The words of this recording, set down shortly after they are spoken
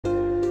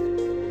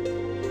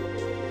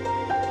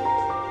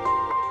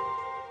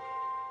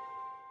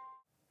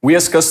We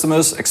as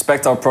customers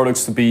expect our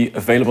products to be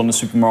available in the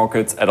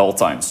supermarket at all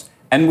times,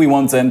 and we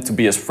want them to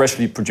be as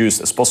freshly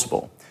produced as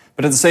possible.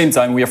 But at the same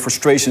time, we have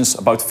frustrations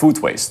about food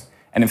waste.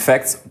 And in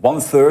fact,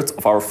 1/3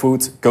 of our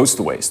food goes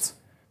to waste.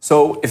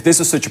 So if this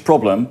is such a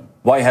problem,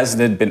 why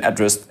hasn't it been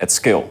addressed at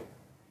scale?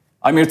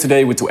 I'm here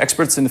today with two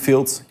experts in the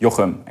field,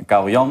 Jochem and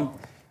Karel-Jan,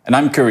 and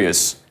I'm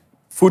curious.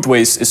 Food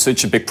waste is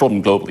such a big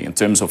problem globally in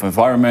terms of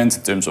environment,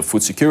 in terms of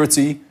food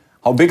security.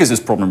 How big is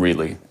this problem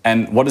really?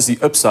 And what is the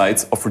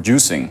upside of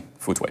reducing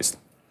food waste?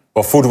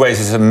 Well, food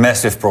waste is a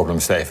massive problem,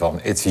 Stefan.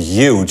 It's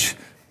huge.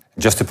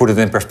 Just to put it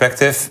in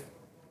perspective,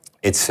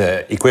 it's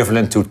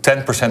equivalent to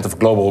 10% of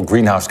global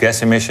greenhouse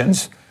gas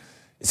emissions.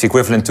 It's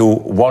equivalent to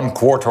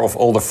 1/4 of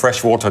all the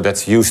fresh water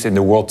that's used in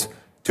the world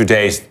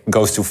today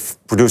goes to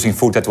producing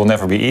food that will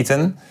never be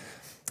eaten.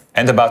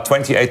 And about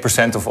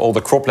 28% of all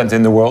the cropland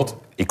in the world,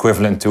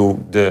 equivalent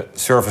to the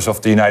surface of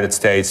the United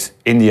States,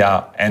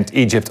 India and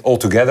Egypt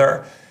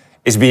altogether,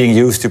 is being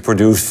used to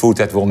produce food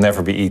that will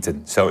never be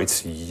eaten. So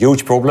it's a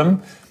huge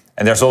problem.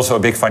 And there's also a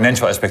big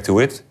financial aspect to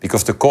it,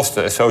 because the cost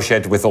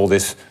associated with all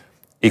this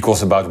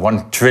equals about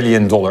 $1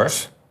 trillion.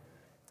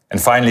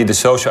 And finally, the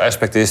social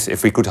aspect is,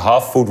 if we could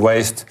halve food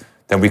waste,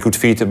 then we could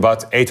feed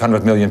about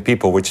 800 million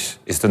people, which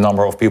is the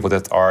number of people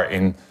that are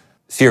in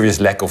serious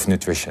lack of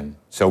nutrition.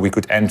 So we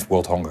could end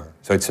world hunger.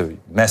 So it's a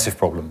massive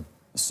problem.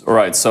 All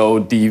right, so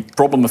the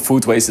problem of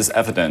food waste is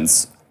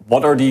evident.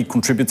 What are the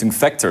contributing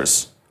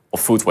factors of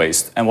food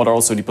waste, and what are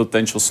also the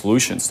potential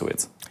solutions to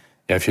it?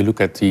 Yeah, if you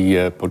look at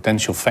the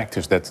potential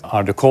factors that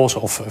are the cause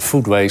of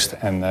food waste,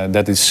 and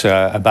that is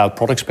about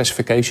product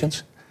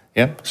specifications.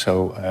 Yeah,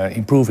 so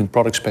improving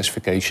product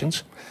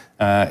specifications.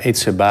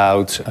 It's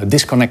about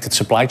disconnected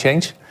supply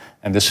chains,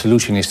 and the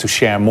solution is to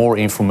share more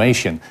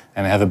information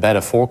and have a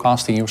better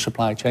forecast in your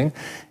supply chain.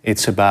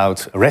 It's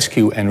about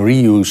rescue and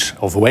reuse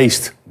of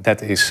waste,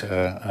 that is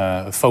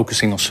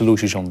focusing on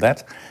solutions on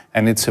that.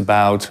 And it's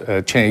about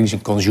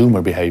changing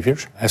consumer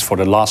behaviors. As for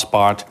the last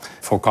part,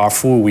 for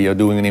Carrefour, we are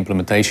doing an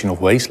implementation of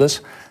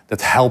Wasteless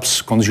that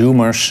helps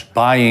consumers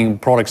buying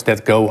products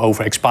that go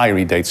over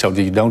expiry date so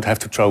that you don't have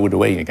to throw it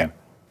away again.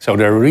 So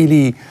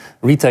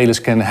retailers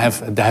can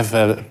have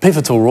a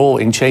pivotal role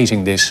in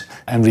changing this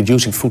and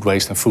reducing food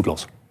waste and food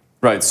loss.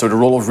 Right, so the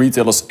role of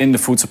retailers in the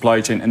food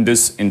supply chain and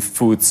thus in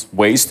food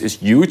waste is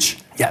huge.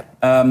 Yeah.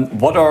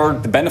 What are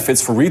the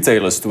benefits for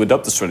retailers to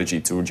adopt the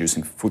strategy to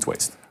reducing food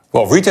waste?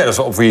 Well, retailers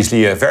are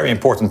obviously a very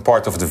important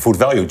part of the food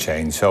value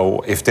chain.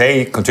 So if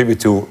they contribute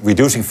to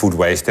reducing food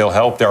waste, they'll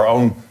help their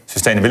own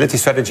sustainability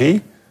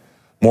strategy.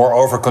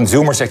 Moreover,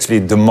 consumers actually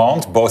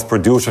demand both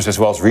producers as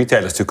well as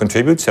retailers to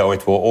contribute. So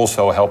it will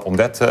also help on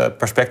that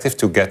perspective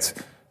to get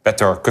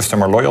better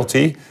customer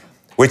loyalty,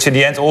 which in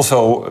the end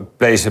also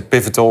plays a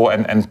pivotal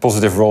and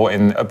positive role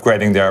in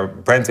upgrading their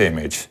brand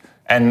image.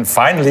 And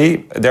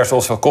finally, there's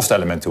also a cost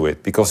element to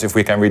it, because if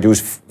we can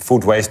reduce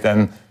food waste,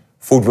 then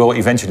food will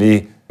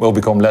eventually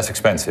become less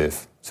expensive.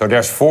 So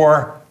there's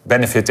 4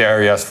 benefit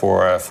areas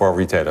for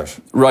retailers.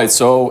 Right,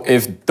 so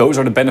if those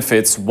are the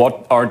benefits,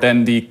 what are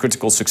then the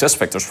critical success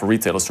factors for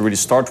retailers to really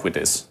start with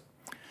this?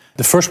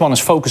 The first one is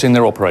focus in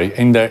their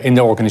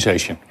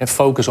organization. And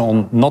focus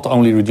on not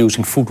only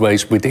reducing food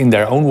waste within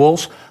their own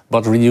walls,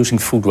 but reducing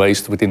food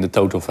waste within the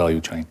total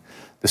value chain.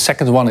 The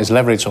second one is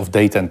leverage of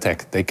data and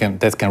tech.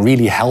 That can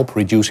really help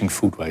reducing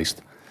food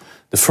waste.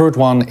 The third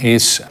one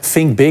is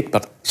think big,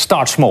 but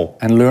start small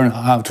and learn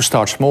how to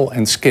start small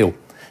and scale.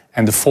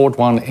 And the fourth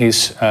one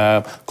is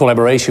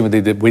collaboration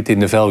within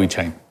the value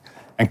chain.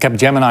 And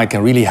Capgemini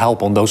can really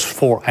help on those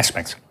 4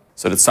 aspects.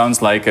 So that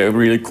sounds like a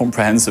really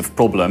comprehensive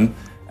problem,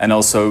 and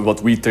also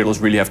what retailers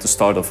really have to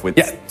start off with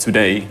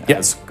today,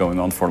 as going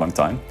on for a long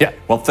time. Yeah.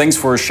 Well, thanks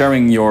for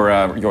sharing your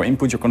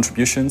input, your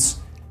contributions.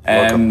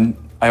 And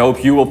I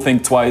hope you will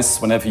think twice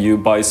whenever you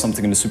buy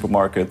something in the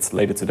supermarket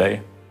later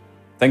today.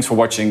 Thanks for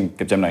watching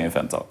Capgemini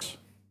Event Talks.